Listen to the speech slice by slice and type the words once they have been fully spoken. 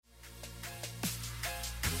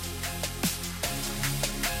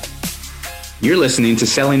You're listening to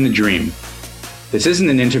Selling the Dream. This isn't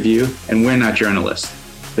an interview, and we're not journalists.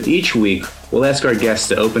 But each week, we'll ask our guests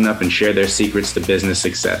to open up and share their secrets to business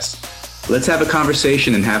success. Let's have a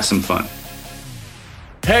conversation and have some fun.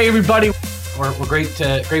 Hey, everybody. We're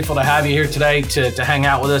grateful to have you here today to hang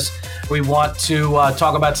out with us. We want to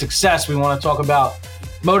talk about success. We want to talk about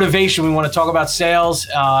motivation. We want to talk about sales.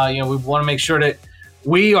 We want to make sure that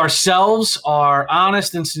we ourselves are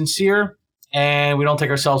honest and sincere, and we don't take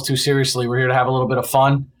ourselves too seriously. We're here to have a little bit of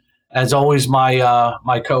fun. As always,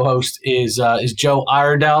 my co-host is Joe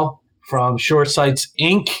Iredell from Short Sights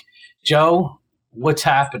Inc. Joe, what's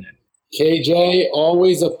happening? KJ,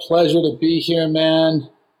 always a pleasure to be here, man.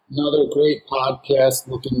 Another great podcast.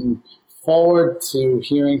 Looking forward to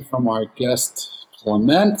hearing from our guest,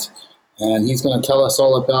 Clement, and he's going to tell us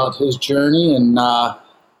all about his journey, and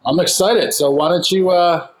I'm excited. So why don't you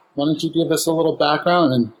give us a little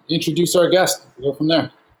background and introduce our guest? We'll go from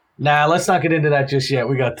there. Nah, let's not get into that just yet.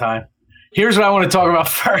 We got time. Here's what I want to talk about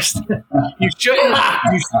first. You shouldn't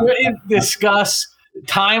discuss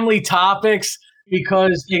timely topics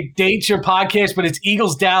because it dates your podcast, but it's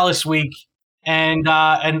Eagles Dallas week. And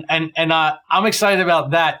I'm excited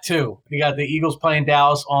about that too. We got the Eagles playing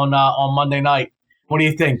Dallas on Monday night. What do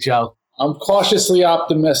you think, Joe? I'm cautiously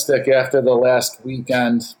optimistic after the last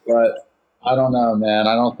weekend, but I don't know, man.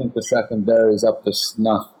 I don't think the secondary is up to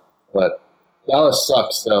snuff. But Dallas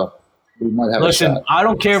sucks, so we might have. Listen, a shot. I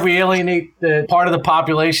don't care if we alienate the part of the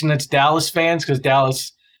population that's Dallas fans because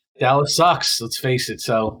Dallas sucks. Let's face it.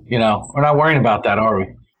 So we're not worrying about that, are we?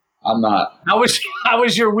 I'm not. How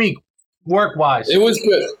was your week? Work-wise. It was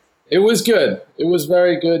good. It was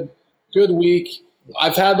very good. Good week.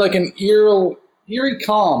 I've had like an eerie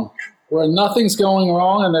calm where nothing's going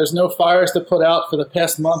wrong and there's no fires to put out for the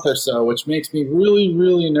past month or so, which makes me really,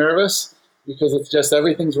 really nervous because it's just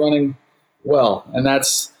everything's running well. And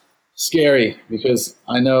that's scary because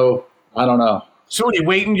I don't know. So you're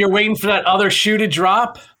waiting for that other shoe to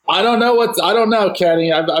drop? I don't know,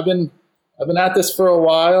 Kenny. I've been at this for a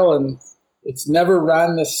while and it's never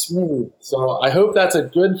ran this smooth. So I hope that's a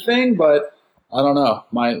good thing, but I don't know.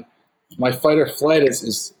 My fight or flight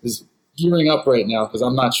is gearing up right now because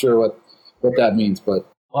I'm not sure what that means.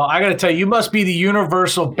 But well, I got to tell you, you must be the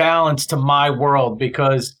universal balance to my world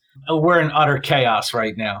because we're in utter chaos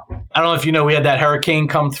right now. I don't know if you know, we had that hurricane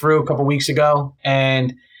come through a couple weeks ago,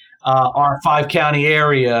 and our 5-county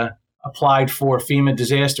area applied for FEMA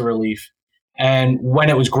disaster relief. And when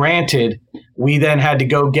it was granted, we then had to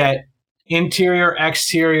go get interior,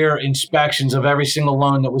 exterior inspections of every single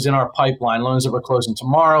loan that was in our pipeline. Loans that were closing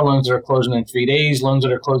tomorrow, loans that are closing in 3 days, loans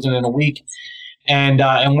that are closing in a week. And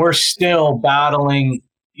we're still battling,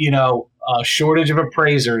 a shortage of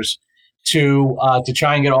appraisers to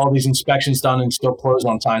try and get all these inspections done and still close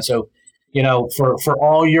on time. So, for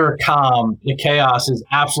all your calm, the chaos is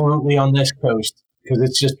absolutely on this coast because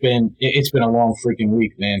it's been a long freaking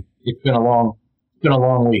week, man. It's been a long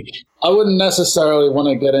week. I wouldn't necessarily want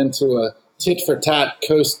to get into a tit for tat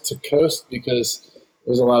coast to coast because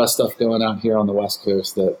there's a lot of stuff going on here on the West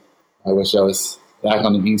Coast that I wish I was back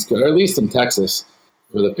on the East Coast, or at least in Texas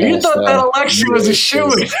for the past. You thought that election was a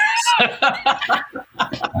shoo-in.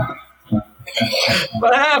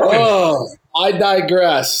 What happened? Oh, I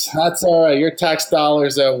digress. That's all right. Your tax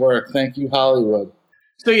dollars at work. Thank you, Hollywood.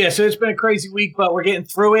 So it's been a crazy week, but we're getting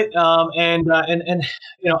through it. And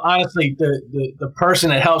honestly, the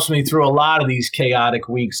person that helps me through a lot of these chaotic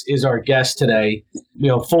weeks is our guest today.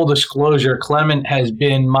 Full disclosure, Clement has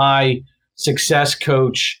been my success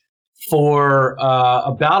coach for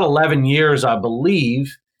about 11 years, I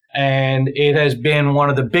believe, and it has been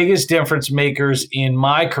one of the biggest difference makers in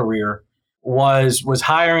my career. Was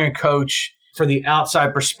hiring a coach for the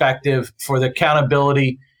outside perspective, for the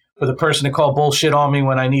accountability, for the person to call bullshit on me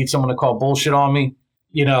when I need someone to call bullshit on me,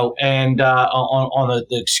 and on the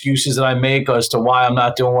excuses that I make as to why I'm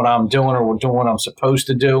not doing what I'm doing or doing what I'm supposed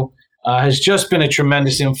to do, has just been a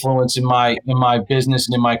tremendous influence in my business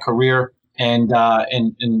and in my career. And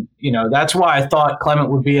that's why I thought Clement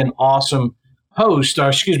would be an awesome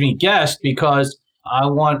guest, because I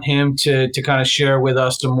want him to kind of share with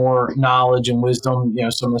us some more knowledge and wisdom,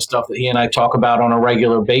 some of the stuff that he and I talk about on a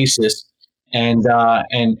regular basis. And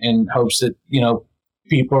hopes that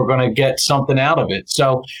people are going to get something out of it.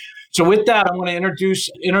 So with that, I'm going to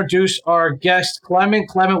introduce our guest, Clement.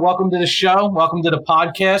 Clement, welcome to the show. Welcome to the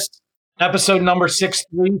podcast. Episode number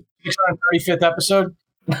 635th episode.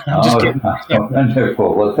 I'm just kidding.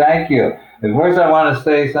 Wonderful. Well, thank you. And first, I want to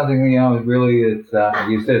say something. Really, it's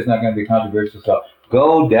you said it's not going to be controversial. So,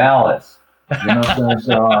 go Dallas. You know, Thanks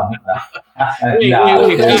for having me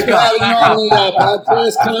on the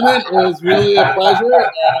podcast, Clement. It was really a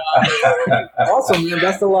pleasure. Awesome, man.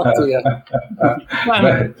 Best of luck to you. But,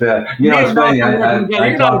 it's funny.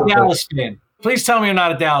 You're not a Dallas fan. Please tell me you're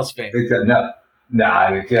not a Dallas fan. No,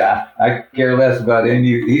 I care less about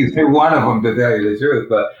either one of them, to tell you the truth.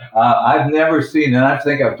 But I've never seen, and I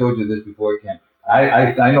think I've told you this before, Ken.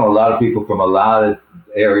 I know a lot of people from a lot of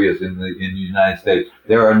areas in the United States.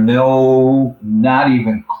 There are not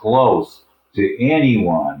even close to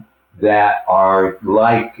anyone that are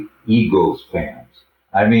like Eagles fans.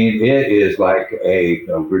 I mean, it is like a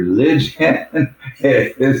religion.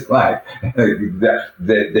 It is like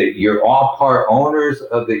that you're all part owners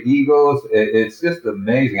of the Eagles. It's just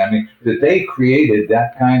amazing. I mean, that they created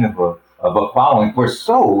that kind of a following for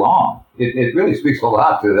so long. It really speaks a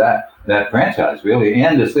lot to that franchise, really,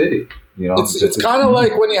 and the city. You know, it's kind of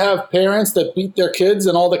like when you have parents that beat their kids,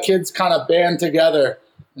 and all the kids kind of band together,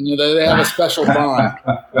 and they have a special bond.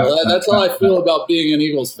 That's how I feel about being an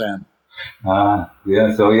Eagles fan.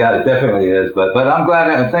 It definitely is. But I'm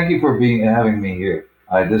glad. Thank you for having me here.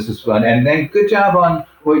 This is fun, and good job on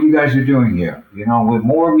what you guys are doing here. You know, the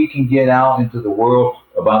more we can get out into the world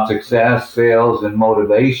about success, sales, and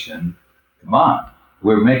motivation, come on,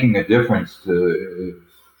 we're making a difference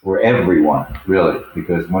for everyone, really.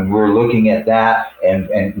 Because when we're looking at that, and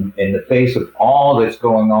in the face of all that's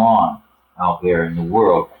going on out there in the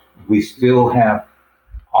world, we still have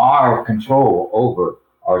our control over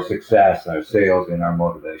our success, our sales, and our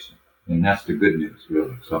motivation. And that's the good news,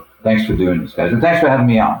 really. So thanks for doing this, guys. And thanks for having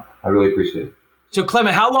me on. I really appreciate it. So,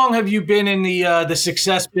 Clement, how long have you been in the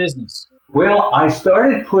success business? Well, I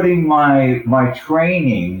started putting my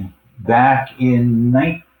training back in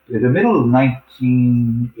the middle of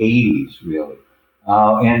 1980s, really.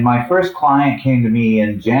 And my first client came to me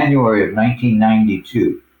in January of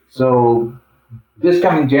 1992. So this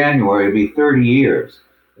coming January, it'll be 30 years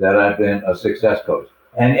that I've been a success coach.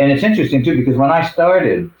 And it's interesting, too, because when I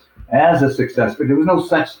started as a success coach, there was no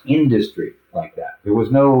such industry like that. There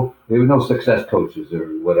was no success coaches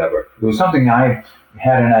or whatever. It was something I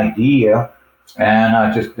had an idea, and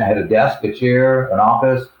I just had a desk, a chair, an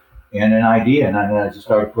office, and an idea, and then I just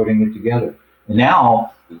started putting it together. And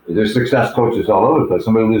now there's success coaches all over the place.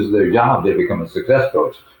 Somebody loses their job, they become a success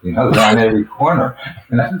coach. You know, they're on every corner.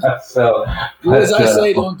 So do as I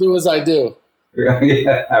say, don't do as I do.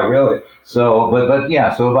 Yeah, really. So,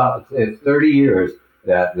 so about 30 years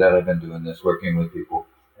that I've been doing this, working with people,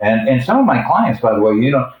 and some of my clients, by the way,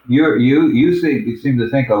 you know, you seem to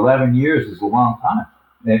think 11 years is a long time,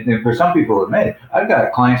 and for some people it may. I've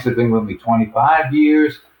got clients that have been with me 25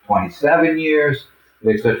 years, 27 years,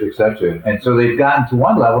 et cetera, and so they've gotten to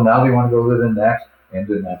one level. Now they want to go to the next, and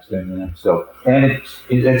the next, and the next. So, and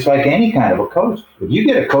it's like any kind of a coach. If you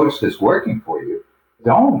get a coach that's working for you,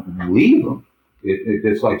 don't leave them.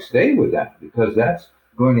 It's like stay with that, because that's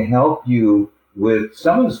going to help you with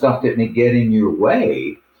some of the stuff that may get in your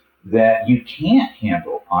way that you can't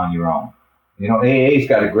handle on your own. You know, AA's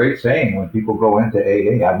got a great saying when people go into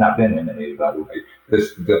AA. I've not been in AA, by the way. I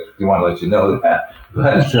want to let you know that.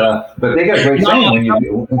 But they got a great saying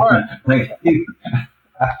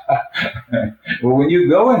when you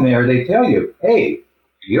go in there, they tell you, hey,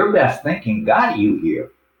 your best thinking got you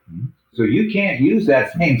here. So you can't use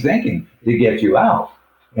that same thinking to get you out.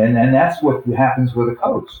 And that's what happens with a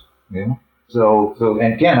coach, you know? So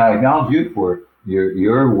and Ken, I acknowledge you for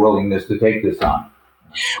your willingness to take this on.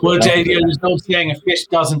 Well, there's no saying a fish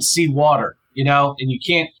doesn't see water, you know, and you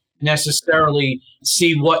can't necessarily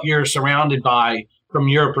see what you're surrounded by from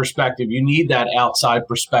your perspective. You need that outside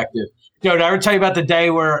perspective. Joe, did I ever tell you about the day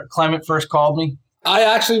where Clement first called me? I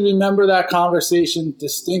actually remember that conversation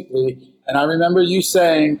distinctly. And I remember you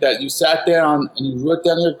saying that you sat down and you wrote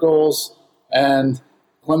down your goals, and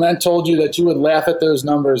Clement told you that you would laugh at those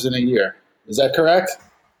numbers in a year. Is that correct?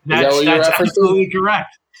 That's absolutely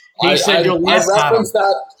correct. He said you'll laugh at them. I reference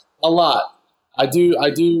that a lot. I do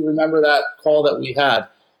remember that call that we had.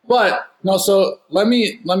 But no, so let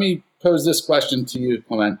me pose this question to you,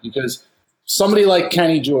 Clement, because somebody like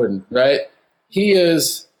Kenny Jordan, right?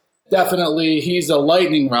 He's a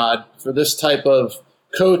lightning rod for this type of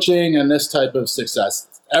coaching and this type of success.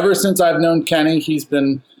 Ever since I've known Kenny, he's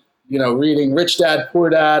been, reading Rich Dad, Poor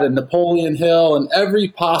Dad and Napoleon Hill and every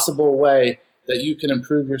possible way that you can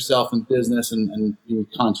improve yourself in business and be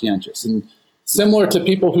conscientious. And similar to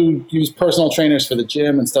people who use personal trainers for the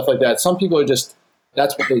gym and stuff like that, some people are just,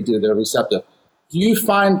 that's what they do. They're receptive. How do you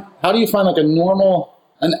find like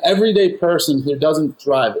an everyday person who doesn't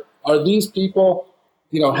drive it? Are these people,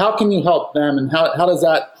 how can you help them, and how does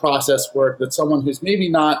that process work that someone who's maybe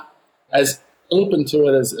not as open to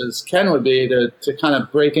it as Ken would be to kind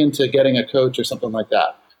of break into getting a coach or something like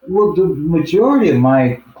that? Well, the majority of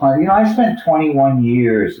my clients, I spent 21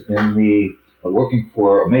 years in working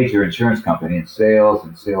for a major insurance company in sales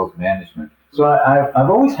and sales management. So I've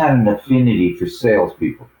always had an affinity for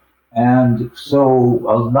salespeople. And so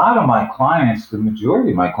a lot of my clients, the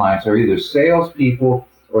majority of my clients, are either salespeople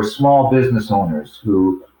or small business owners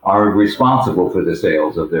who are responsible for the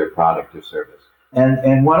sales of their product or service.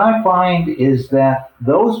 And what I find is that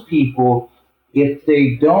those people, if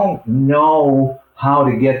they don't know how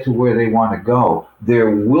to get to where they want to go,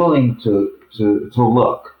 they're willing to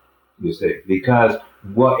look, you see, because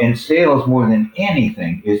what in sales more than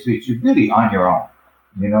anything is that you're really on your own.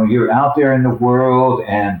 You're out there in the world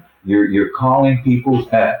and you're calling people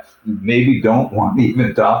that maybe don't want to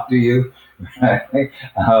even talk to you. Right?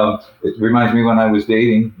 It reminds me when I was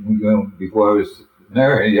dating, before I was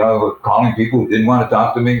married, I was calling people who didn't want to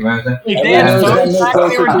talk to me. Remember that? Hey, Dan Phones back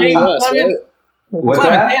when you were dating, Clement? What's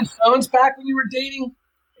that? Dan Phones back when you were dating?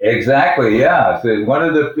 Exactly, yeah. So one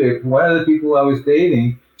of the people I was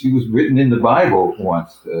dating, she was written in the Bible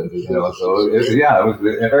once. So it was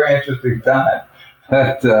a very interesting time.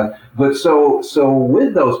 But so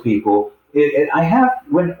with those people, I have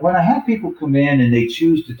when I have people come in and they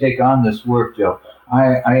choose to take on this work, Joe,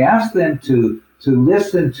 I ask them to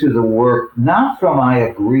listen to the work not from I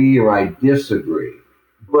agree or I disagree,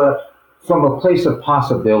 but from a place of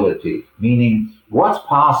possibility, meaning what's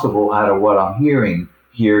possible out of what I'm hearing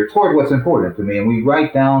here toward what's important to me, and we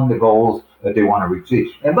write down the goals that they want to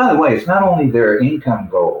achieve. And by the way, it's not only their income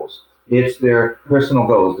goals. It's their personal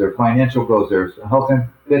goals, their financial goals, their health and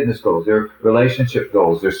fitness goals, their relationship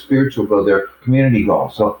goals, their spiritual goals, their community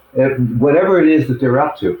goals. So whatever it is that they're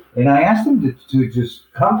up to. And I ask them to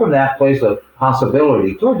just come from that place of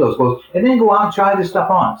possibility toward those goals and then go out and try this stuff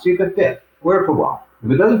on. See if it fits. Wear it for a while.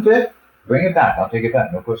 If it doesn't fit, bring it back. I'll take it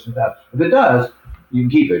back. No questions asked. If it does, you can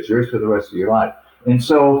keep it. It's yours for the rest of your life. And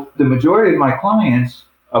so the majority of my clients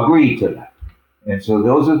agree to that. And so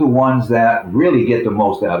those are the ones that really get the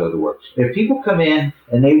most out of the work. If people come in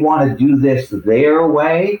and they want to do this their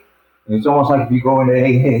way, it's almost like if you go into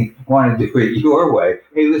AA, want to do it your way.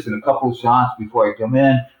 Hey, listen, a couple shots before I come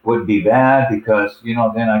in wouldn't be bad because,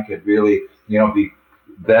 then I could really, be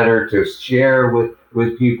better to share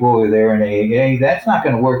with people who are there in AA. That's not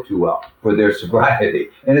going to work too well for their sobriety.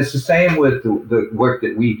 And it's the same with the work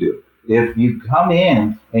that we do. If you come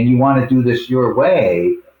in and you want to do this your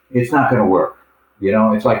way, it's not going to work.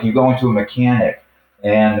 It's like you go into a mechanic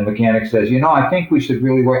and the mechanic says, I think we should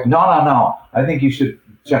really work. No. I think you should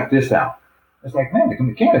check this out. It's like, man, the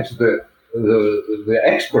mechanic's the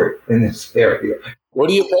expert in this area.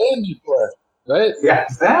 What are you paying me for? Right? Yeah,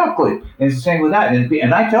 exactly. And it's the same with that.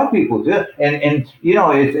 And I tell people to, and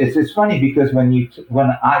it's funny because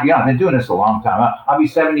I've been doing this a long time. I'll be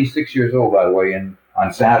 76 years old, by the way,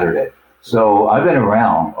 on Saturday. So I've been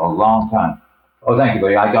around a long time. Oh, thank you,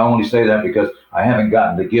 buddy. I can only say that because I haven't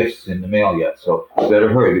gotten the gifts in the mail yet. So I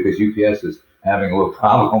better hurry because UPS is having a little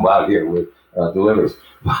problem out here with deliveries.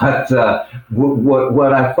 But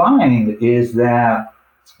what I find is that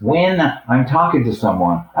when I'm talking to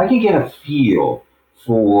someone, I can get a feel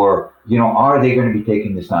for, are they going to be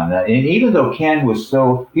taking this on? And even though Ken was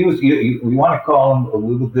we want to call him a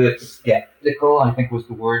little bit skeptical, I think was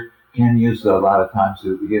the word Ken used a lot of times,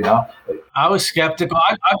 I was skeptical.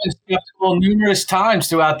 I've been skeptical numerous times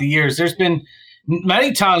throughout the years. There's been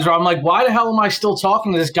many times where I'm like, why the hell am I still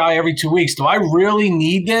talking to this guy every 2 weeks? Do I really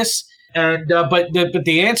need this? And but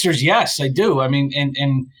the answer is yes, I do. I mean,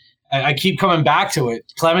 and I keep coming back to it.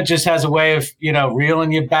 Clement just has a way of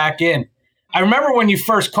reeling you back in. I remember when you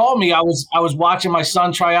first called me, I was watching my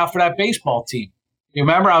son try out for that baseball team. You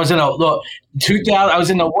remember? I was in I was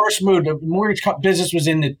in the worst mood. The mortgage business was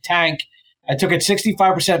in the tank. I took a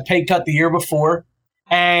 65% pay cut the year before,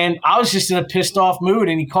 and I was just in a pissed off mood.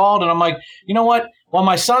 And he called, and I'm like, you know what? While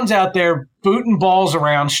my son's out there booting balls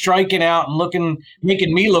around, striking out, and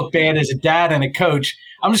making me look bad as a dad and a coach,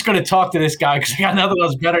 I'm just going to talk to this guy because I got nothing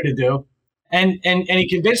else better to do. And he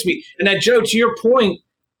convinced me. And that, Joe, to your point,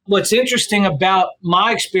 what's interesting about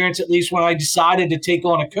my experience, at least when I decided to take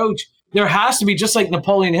on a coach, there has to be, just like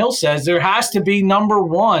Napoleon Hill says, there has to be number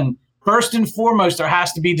one, first and foremost, there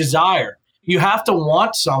has to be desire. You have to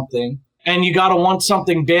want something, and you got to want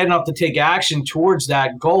something bad enough to take action towards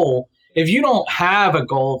that goal. If you don't have a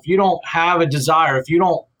goal, if you don't have a desire, if you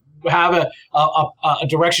don't have a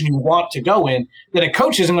direction you want to go in, then a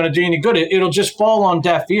coach isn't going to do you any good. It'll just fall on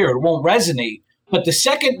deaf ear. It won't resonate. But the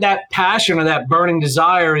second that passion or that burning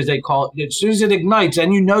desire, as they call it, as soon as it ignites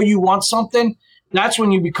and you want something, that's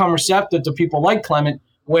when you become receptive to people like Clement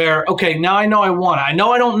where, okay, now I know I want it. I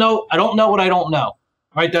know I don't know what I don't know,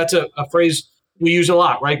 right? That's a phrase we use a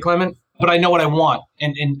lot, right, Clement? But I know what I want.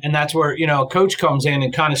 And that's where, a coach comes in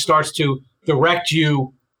and kind of starts to direct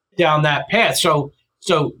you down that path. So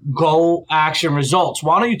goal, action, results.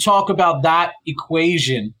 Why don't you talk about that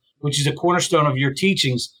equation, which is a cornerstone of your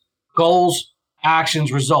teachings, goals,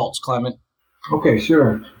 actions, results, Clement? Okay,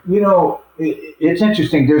 sure. It's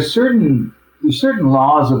interesting. There's certain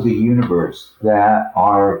laws of the universe that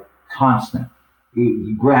are constant.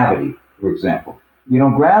 Gravity, for example.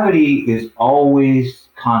 Gravity is always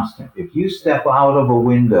constant. If you step out of a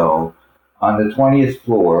window on the 20th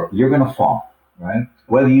floor, you're going to fall, right?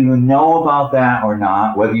 Whether you know about that or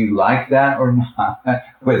not, whether you like that or not,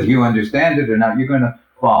 whether you understand it or not, you're going to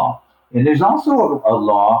fall. And there's also a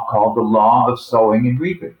law called the law of sowing and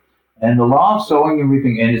reaping. And the law of sowing and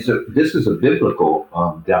reaping, and this is a biblical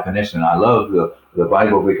definition. I love the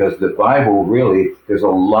Bible because the Bible really, there's a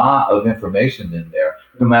lot of information in there.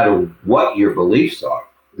 No matter what your beliefs are,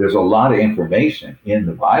 there's a lot of information in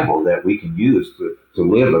the Bible that we can use to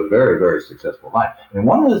live a very, very successful life. And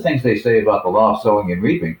one of the things they say about the law of sowing and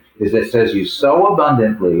reaping is it says you sow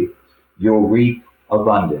abundantly, you'll reap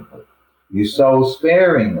abundantly. You sow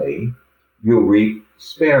sparingly, you'll reap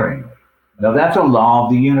sparingly. Now, that's a law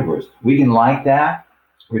of the universe. We can like that.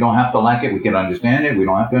 We don't have to like it. We can understand it. We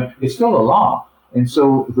don't have to. It's still a law. And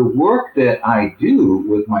so the work that I do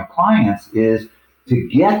with my clients is to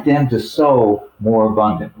get them to sow more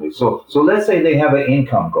abundantly. So let's say they have an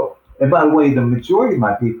income goal. And by the way, the majority of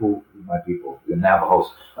my people, the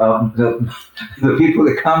Navajos, the people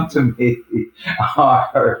that come to me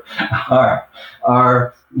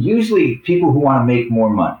are usually people who want to make more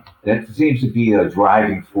money. That seems to be a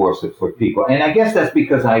driving force for people. And I guess that's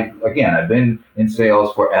because I've been in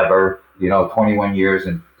sales forever, 21 years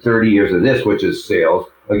and 30 years of this, which is sales.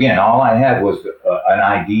 Again, all I had was an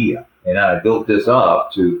idea, and I built this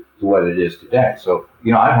up to what it is today. So,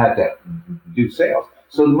 I've had to do sales.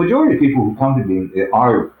 So the majority of people who come to me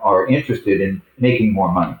are interested in making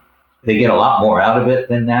more money. They get a lot more out of it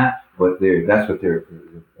than that, but that's what they're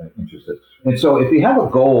interested in. And so if you have a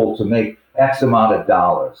goal to make X amount of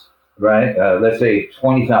dollars, right? Let's say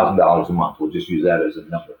 $20,000 a month. We'll just use that as a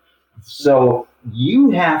number. So you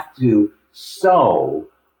have to sow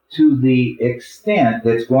to the extent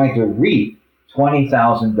that's going to reap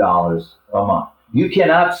 $20,000 a month. You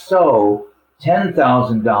cannot sow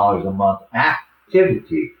 $10,000 a month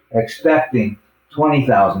activity expecting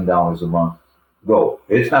 $20,000 a month goal.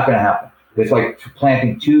 It's not going to happen. It's like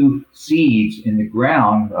planting 2 seeds in the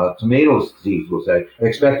ground, tomato seeds, we'll say,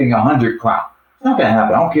 expecting 100 crops. It's not going to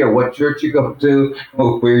happen. I don't care what church you go to,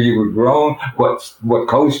 where you were grown, what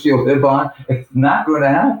coast you live on. It's not going to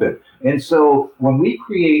happen. And so when we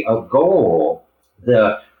create a goal,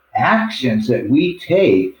 the actions that we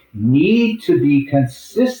take need to be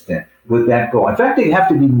consistent with that goal. In fact, they have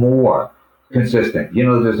to be more consistent.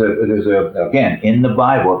 There's a again, in the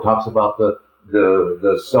Bible, it talks about the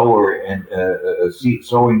sower and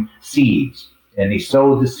sowing seeds, and he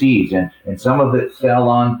sowed the seeds, and some of it fell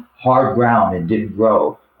on hard ground and didn't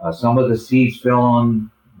grow. Some of the seeds fell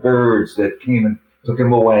on birds that came and took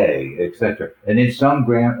them away, etc. And then some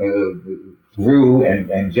grew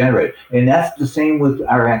and generated. And that's the same with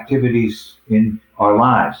our activities in our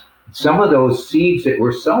lives. Some of those seeds that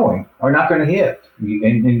we're sowing are not going to hit.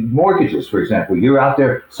 In mortgages, for example, you're out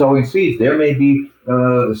there sowing seeds. There may be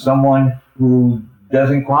someone who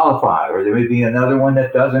doesn't qualify, or there may be another one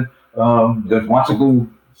that doesn't, that wants to go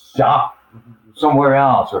shop somewhere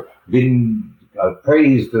else, or didn't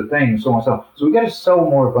praise the thing, so on and so on. So we got to sow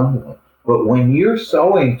more abundantly. But when you're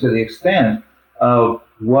sowing to the extent of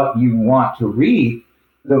what you want to reap,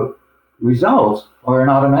 the results are an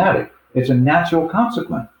automatic. It's a natural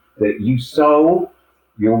consequence. That you sow,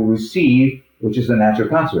 you'll receive, which is a natural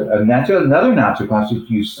consequence. Another natural consequence,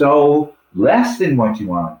 you sow less than what you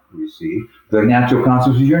want to receive, the natural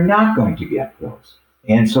consequence is you're not going to get those.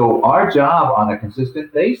 And so our job on a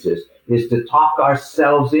consistent basis is to talk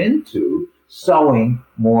ourselves into sowing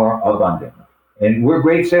more abundantly. And we're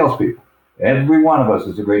great salespeople. Every one of us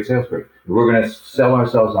is a great salesperson. We're going to sell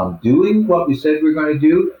ourselves on doing what we said we're going to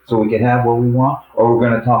do so we can have what we want, or we're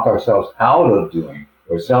going to talk ourselves out of doing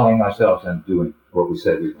or selling ourselves and doing what we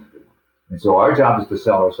said we were going to do. And so our job is to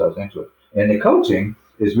sell ourselves into it. And the coaching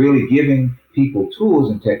is really giving people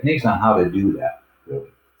tools and techniques on how to do that, really.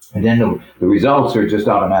 And then the results are just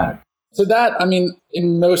automatic. So that, I mean,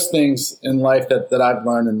 in most things in life that I've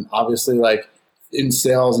learned, and obviously like in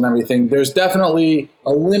sales and everything, there's definitely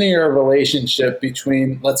a linear relationship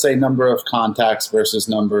between, let's say, number of contacts versus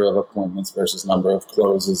number of appointments versus number of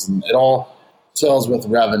closes. And it all tells with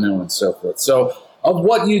revenue and so forth. So of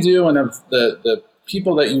what you do and of the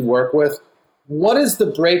people that you work with, what is the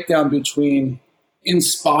breakdown between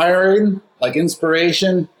inspiring, like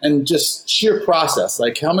inspiration, and just sheer process?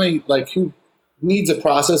 Like how many, like who needs a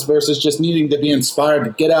process versus just needing to be inspired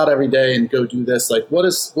to get out every day and go do this? Like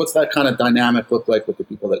what's that kind of dynamic look like with the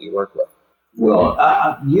people that you work with? Well,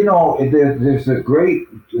 there's a great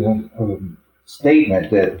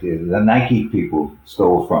statement that the Nike people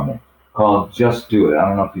stole from it called "Just Do It." I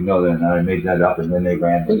don't know if you know that or not. I made that up, and then they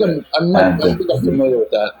ran. I think I'm familiar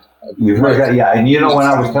with that. You've heard that, yeah. And when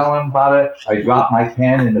I was telling them about it, I dropped my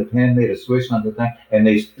pen, and the pen made a swish on the thing, and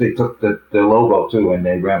they took the logo too, and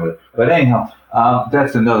they ran with it. But anyhow,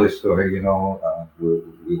 that's another story. We'll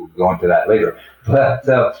go into that later. But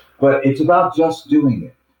it's about just doing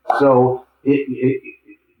it. So it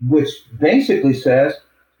which basically says,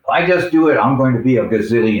 if I just do it, I'm going to be a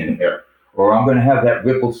gazillionaire, or I'm going to have that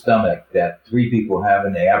rippled stomach that 3 people have,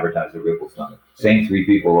 and they advertise the rippled stomach. Same 3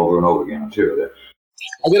 people over and over again. I'm sure of that.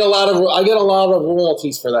 I get a lot of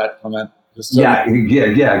royalties for that, Clement. Yeah,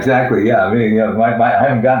 exactly. Yeah, I mean, I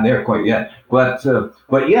haven't gotten there quite yet, but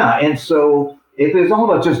yeah. And so, if it's all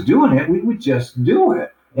about just doing it, we would just do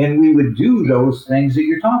it, and we would do those things that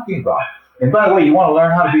you're talking about. And by the way, you want to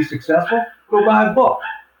learn how to be successful? Go buy a book.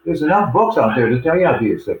 There's enough books out there to tell you how to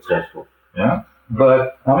be successful. Yeah.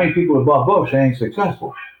 But how many people have bought books ain't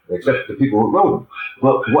successful, except the people who wrote them?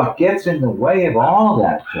 But what gets in the way of all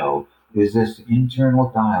that, Joe, is this internal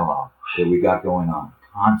dialogue that we got going on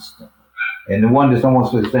constantly. And the one that's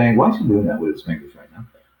almost saying, why is he doing that with his fingers right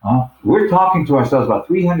now? We're talking to ourselves about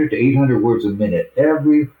 300 to 800 words a minute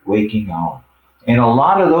every waking hour. And a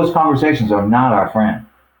lot of those conversations are not our friend.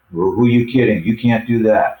 Who are you kidding? You can't do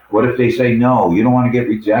that. What if they say no? You don't want to get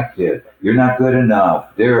rejected. You're not good enough.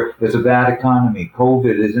 There's a bad economy.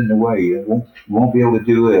 COVID is in the way. You won't be able to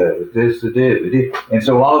do it. It. And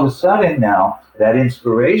so all of a sudden now, that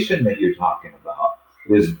inspiration that you're talking about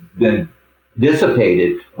has been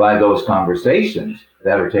dissipated by those conversations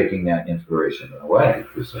that are taking that inspiration away.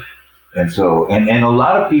 And so, and a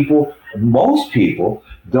lot of people, most people,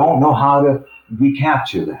 don't know how to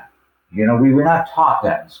recapture that. We were not taught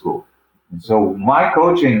that in school. And so my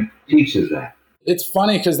coaching teaches that. It's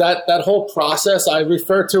funny because that whole process, I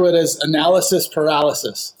refer to it as analysis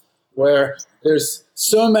paralysis, where there's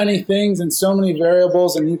so many things and so many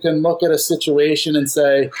variables, and you can look at a situation and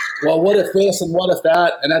say, well, what if this and what if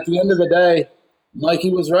that? And at the end of the day, Mikey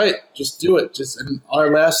was right. Just do it. And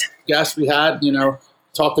our last guest we had,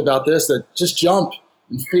 talked about this, that just jump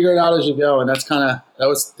and figure it out as you go. And that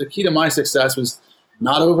was the key to my success, was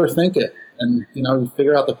not overthink it, and you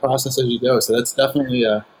figure out the process as you go. So that's definitely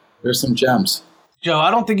there's some gems. Joe, I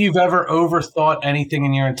don't think you've ever overthought anything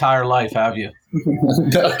in your entire life, have you?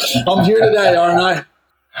 I'm here today, aren't I?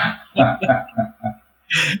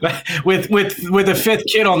 with a 5th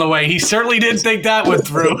kid on the way, he certainly didn't think that went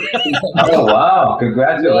through. Oh wow!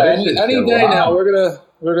 Congratulations! Any day now, we're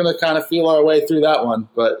gonna kind of feel our way through that one,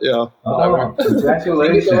 but whatever.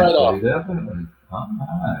 Congratulations! Definitely. All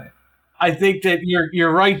right. I think that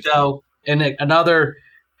you're right, though. And another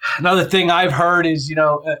thing I've heard is, you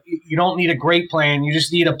don't need a great plan. You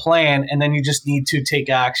just need a plan, and then you just need to take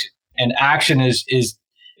action. And action is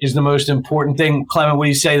the most important thing. Clement, what do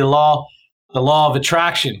you say? The law of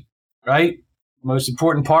attraction, right? The most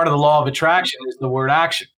important part of the law of attraction is the word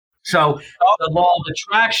action. So the law of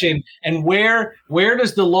attraction, and where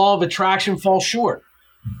does the law of attraction fall short?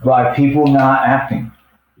 By people not acting.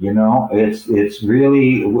 It's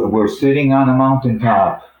really, we're sitting on a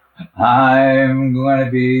mountaintop. I'm going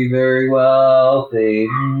to be very wealthy.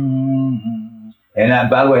 And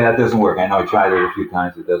by the way, that doesn't work. I know I tried it a few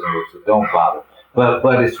times. It doesn't work, so don't bother. But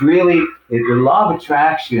it's really, the law of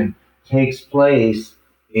attraction takes place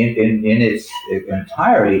in its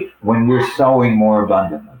entirety when we're sowing more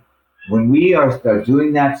abundantly. When we are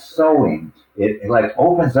doing that sowing, it like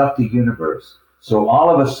opens up the universe. So all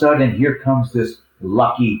of a sudden, here comes this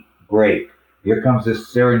lucky break. Here comes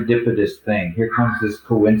this serendipitous thing. Here comes this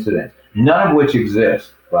coincidence, none of which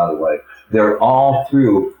exists, by the way. They're all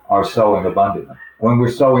through our sowing abundantly. When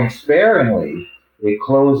we're sowing sparingly, it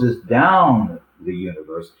closes down the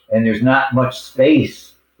universe, and there's not much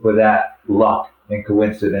space for that luck and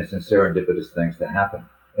coincidence and serendipitous things to happen.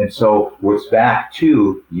 And so it's back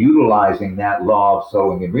to utilizing that law of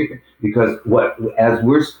sowing and reaping. Because when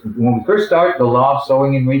we first start the law of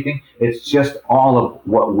sowing and reaping, it's just all of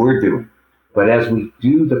what we're doing. But as we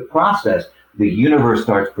do the process, the universe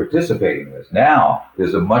starts participating in this. Now,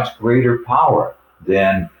 there's a much greater power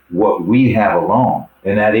than what we have alone.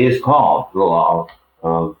 And that is called the law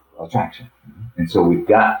of attraction. And so we've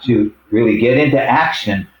got to really get into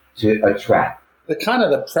action to attract. the kind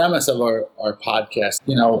of the premise of our podcast.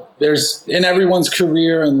 You know, there's in everyone's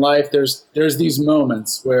career and life, there's these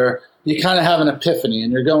moments where you kind of have an epiphany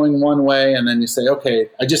and you're going one way and then you say, okay,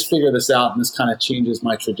 I just figured this out and this kind of changes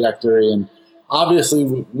my trajectory. And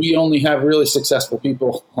obviously we only have really successful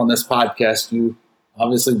people on this podcast. You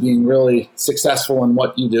obviously being really successful in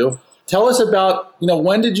what you do. Tell us about, you know,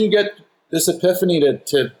 when did you get this epiphany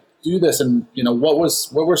to do this? And, you know, what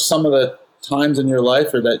were some of the times in your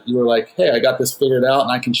life or that you were like, hey, I got this figured out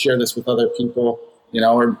and I can share this with other people, you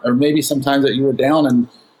know, or maybe sometimes that you were down and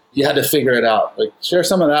you had to figure it out. Like, share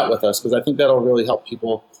some of that with us, because I think that'll really help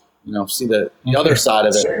people, you know, see the other side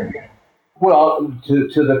of it. Well, to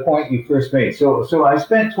the point you first made. So I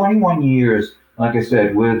spent 21 years, like I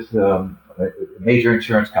said, with a major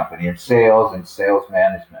insurance company in sales and sales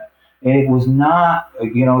management. And it was not,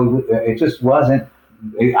 you know, it just wasn't,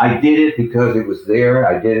 I did it because it was there.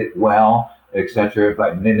 I did it well, etc.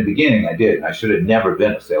 But in the beginning, I did. I should have never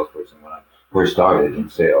been a salesperson when I first started in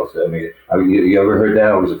sales. I mean, you ever heard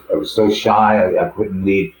that? I was so shy. I couldn't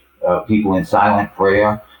lead people in silent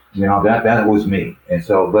prayer. You know, that was me. And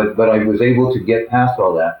so, but I was able to get past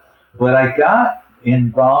all that. But I got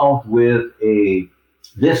involved with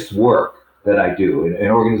this work that I do, an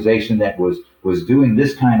organization that was doing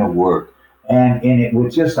this kind of work, and it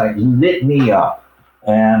was just like lit me up.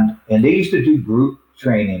 And they used to do group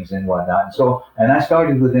trainings and whatnot. And I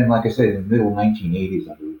started with them, like I said, in the middle 1980s,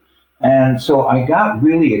 I believe. And so I got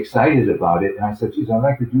really excited about it, and I said, geez, I'd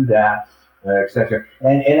like to do that, etc.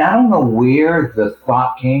 And I don't know where the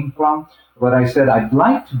thought came from, but I said, I'd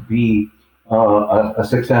like to be a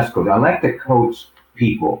success coach. I like to coach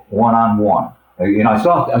people one-on-one. You know,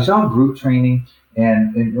 I saw group training,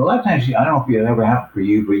 and a lot of times, I don't know if it ever happened for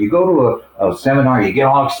you, but you go to a seminar, you get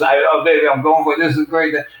all excited, oh, baby, I'm going for it, this is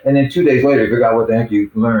great. And then 2 days later, you forgot what the heck you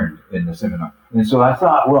learned in the seminar. And so I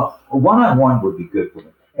thought, well, one-on-one would be good for me.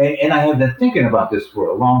 And I have been thinking about this for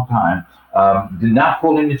a long time. Did not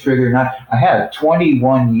pull in the trigger. I had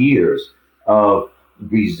 21 years of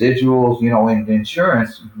residuals, you know, in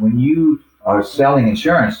insurance. When you are selling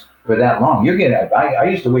insurance for that long, you're getting, I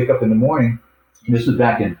used to wake up in the morning. This was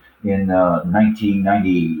back in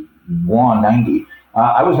 1991, 90.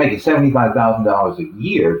 I was making $75,000 a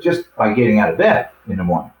year just by getting out of bed in the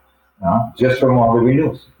morning, just from all the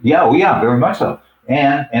renewals. Yeah, very much so.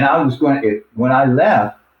 And I was when I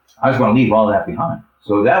left, I was going to leave all that behind.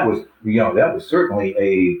 So that was, you know, that was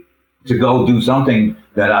certainly to go do something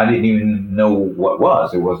that I didn't even know what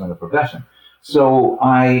was. It wasn't a profession. So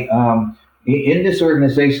in this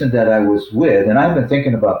organization that I was with, and I've been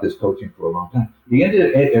thinking about this coaching for a long time,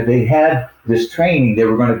 they had this training they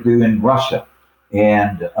were going to do in Russia,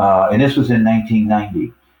 and this was in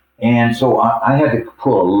 1990. And so I had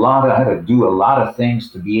to do a lot of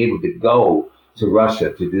things to be able to go to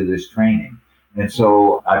Russia to do this training. And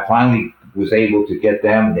so I finally was able to get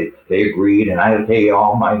them, they agreed, and I had to pay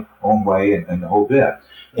all my own way and the whole bit.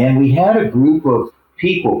 And we had a group of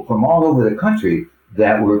people from all over the country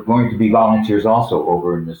that were going to be volunteers also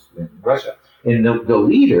over in Russia. And the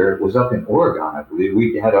leader was up in Oregon, I believe.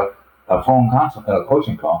 We had a phone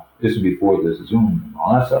coaching call. This was before the Zoom and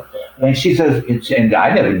all that stuff. And she says, and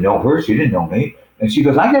I didn't know her, she didn't know me. And she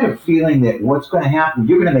goes, I got a feeling that what's going to happen,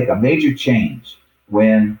 you're going to make a major change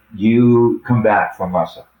when you come back from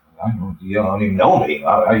Russia. You don't even know me.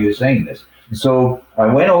 How are you saying this? And so I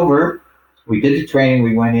went over, we did the training,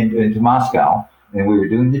 we went into Moscow, and we were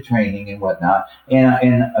doing the training and whatnot.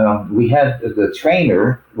 And we had, the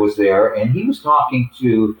trainer was there, and he was talking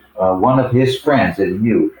to one of his friends that he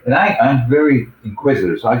knew. And I'm very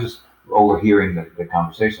inquisitive, so I just overhearing the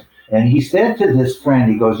conversation. And he said to this friend,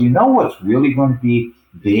 he goes, you know what's really going to be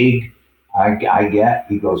big? I get,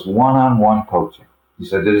 he goes, one-on-one coaching. He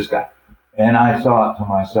said to this guy. And I thought to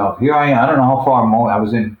myself, here I am. I don't know how far I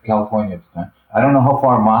was in California at the time. I don't know how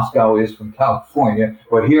far Moscow is from California,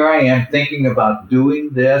 but here I am thinking about doing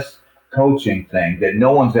this coaching thing that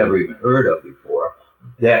no one's ever even heard of before.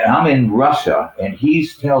 That I'm in Russia, and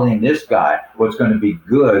he's telling this guy what's going to be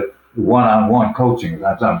good one-on-one coaching.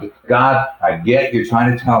 God, I get you're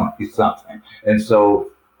trying to tell me something. And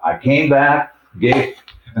so I came back, gave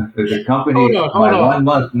the company my 1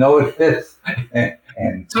 month notice,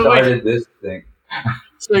 and started this thing.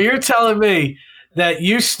 So you're telling me that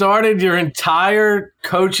you started your entire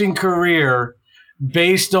coaching career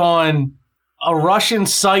based on a Russian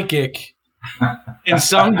psychic and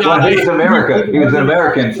some guy. Well, he's America. He was an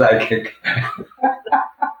American psychic.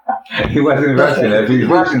 He wasn't Russian. If he's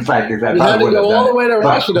Russian psychic, you had to go all the way to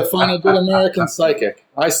Russia to find a good American psychic.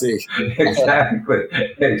 I see. Exactly.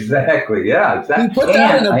 Yeah, exactly. You put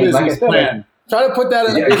that in a business plan. Try to put that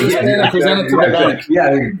in a business plan and present it to the bank.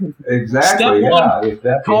 Yeah, exactly.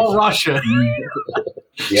 Call Russia.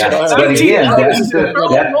 Yeah, but again,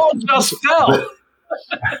 just fell.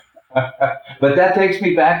 But that takes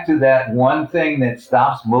me back to that one thing that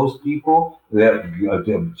stops most people that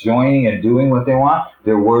joining and doing what they want.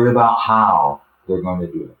 They're worried about how they're going to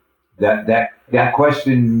do it. That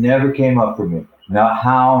question never came up for me. Not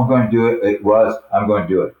how I'm going to do it. It was I'm going to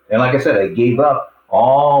do it. And like I said, I gave up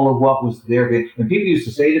all of what was there. And people used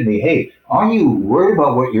to say to me, "Hey, aren't you worried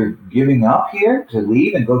about what you're giving up here to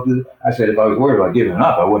leave and go do?" I said, if I was worried about giving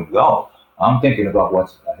up, I wouldn't go. I'm thinking about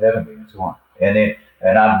what's ahead of me and so on.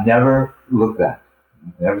 And I've never looked back.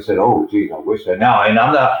 Never said, "Oh, geez, I wish I now." And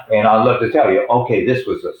I'm not. And I'd love to tell you, okay, this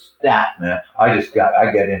was a stat, man. I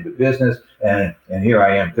get into business, and here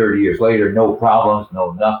I am, 30 years later, no problems,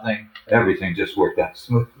 no nothing. Everything just worked out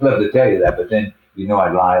smooth. I'd love to tell you that, but then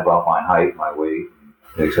I'd lie about my height, my weight,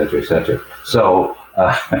 et cetera, et cetera. So,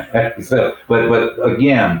 but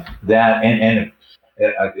again, that and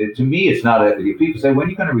to me, it's not a. People say, "When are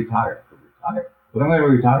you going to retire?" Retire? What am I going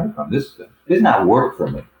to retire from? This is not work for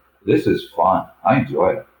me. This is fun. I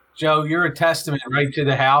enjoy it. Joe, you're a testament right to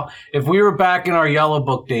the how. If we were back in our Yellow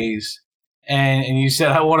Book days, and you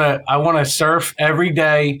said, "I want to surf every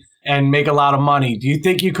day and make a lot of money," do you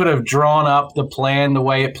think you could have drawn up the plan the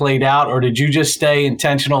way it played out, or did you just stay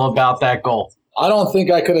intentional about that goal? I don't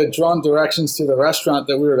think I could have drawn directions to the restaurant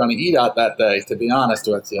that we were going to eat at that day, to be honest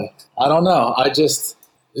with you. I don't know.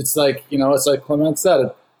 It's like Clement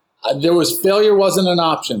said, failure wasn't an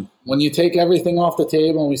option. When you take everything off the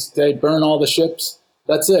table and we say burn all the ships,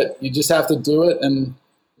 that's it. You just have to do it. And,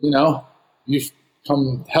 you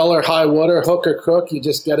come hell or high water, hook or crook, you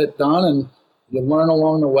just get it done and you learn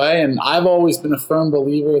along the way. And I've always been a firm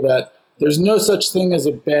believer that there's no such thing as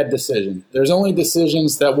a bad decision. There's only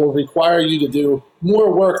decisions that will require you to do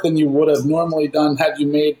more work than you would have normally done had you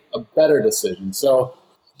made a better decision. So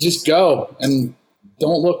just go and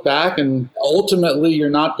don't look back. And ultimately,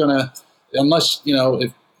 you're not going to, unless,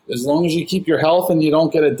 as long as you keep your health and you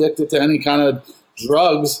don't get addicted to any kind of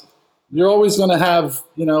drugs, you're always going to have,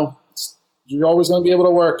 you're always going to be able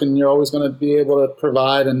to work and you're always going to be able to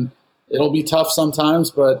provide. And it'll be tough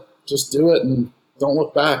sometimes, but just do it and don't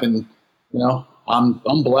look back. And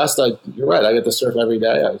I'm blessed. You're right. I get to surf every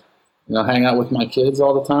day. I hang out with my kids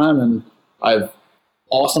all the time, and I have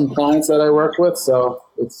awesome clients that I work with. So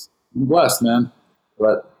I'm blessed, man.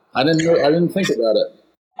 But I didn't think about it.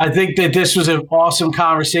 I think that this was an awesome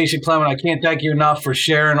conversation, Clement. I can't thank you enough for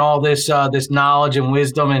sharing all this knowledge and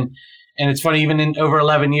wisdom. And it's funny, even in over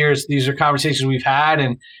 11 years, these are conversations we've had,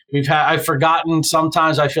 and I've forgotten.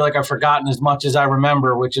 Sometimes I feel like I've forgotten as much as I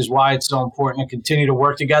remember, which is why it's so important to continue to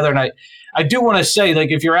work together. And I do want to say, like,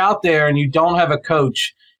 if you're out there and you don't have a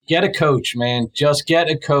coach, get a coach, man. Just get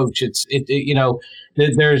a coach.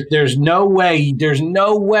 There's no way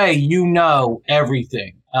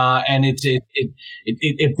everything. And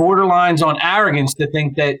it borderlines on arrogance to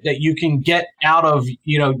think that you can get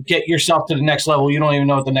yourself to the next level. You don't even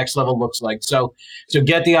know what the next level looks like. So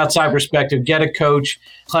get the outside perspective, get a coach.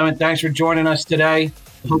 Clement, thanks for joining us today.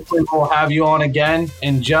 Hopefully we'll have you on again.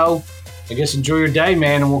 And Joe, I guess enjoy your day,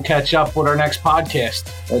 man, and we'll catch up with our next podcast.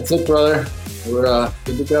 That's it, brother. We're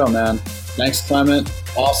good to go, man. Thanks, Clement.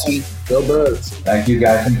 Awesome. Go Birds. Thank you,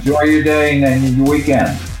 guys. Enjoy your day and your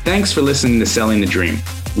weekend. Thanks for listening to Selling the Dream.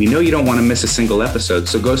 We know you don't want to miss a single episode,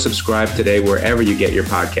 so go subscribe today wherever you get your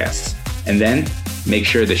podcasts. And then make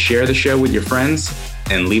sure to share the show with your friends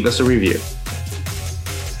and leave us a review.